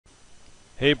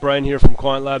Hey, Brian here from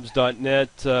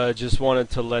quantlabs.net. Just wanted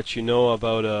to let you know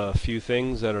about a few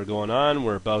things that are going on.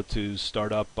 We're about to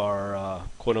start up our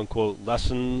quote-unquote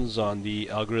lessons on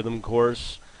the algorithm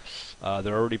course.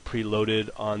 They're already preloaded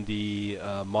on the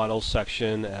model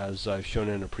section, as I've shown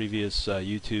in a previous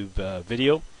YouTube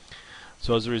video.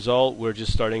 So as a result, we're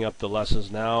just starting up the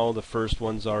lessons now. The first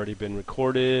one's already been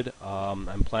recorded.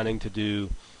 I'm planning to do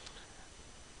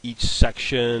each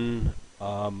section.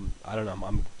 I don't know.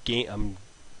 I'm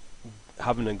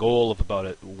having a goal of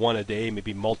about one a day,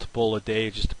 maybe multiple a day.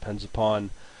 It just depends upon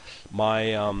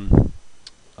my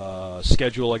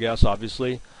schedule, I guess,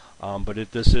 obviously.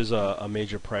 But this is a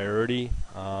major priority.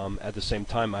 At the same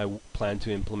time, I plan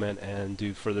to implement and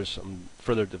do some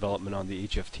further development on the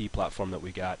HFT platform that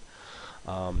we got.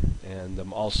 And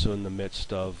I'm also in the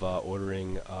midst of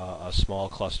ordering a small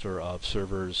cluster of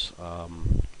servers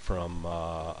from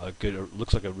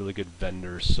looks like a really good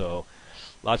vendor. So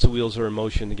lots of wheels are in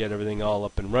motion to get everything all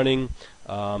up and running.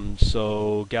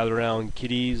 So gather around,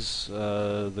 kiddies.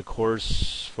 The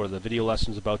course for the video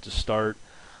lesson is about to start,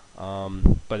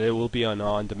 but it will be an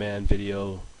on-demand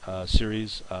video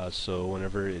series. So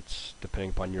whenever it's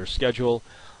depending upon your schedule.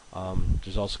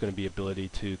 There's also going to be ability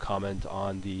to comment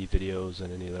on the videos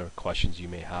and any other questions you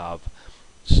may have.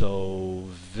 So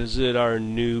visit our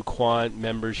new Quant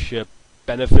membership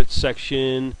benefits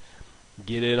section.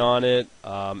 Get in on it.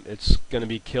 It's going to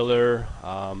be killer.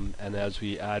 And as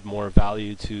we add more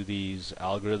value to these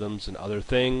algorithms and other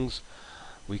things,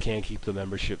 we can't keep the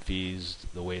membership fees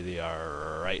the way they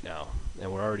are right now.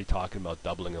 And we're already talking about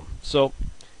doubling them. So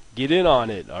get in on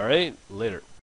it. All right. Later.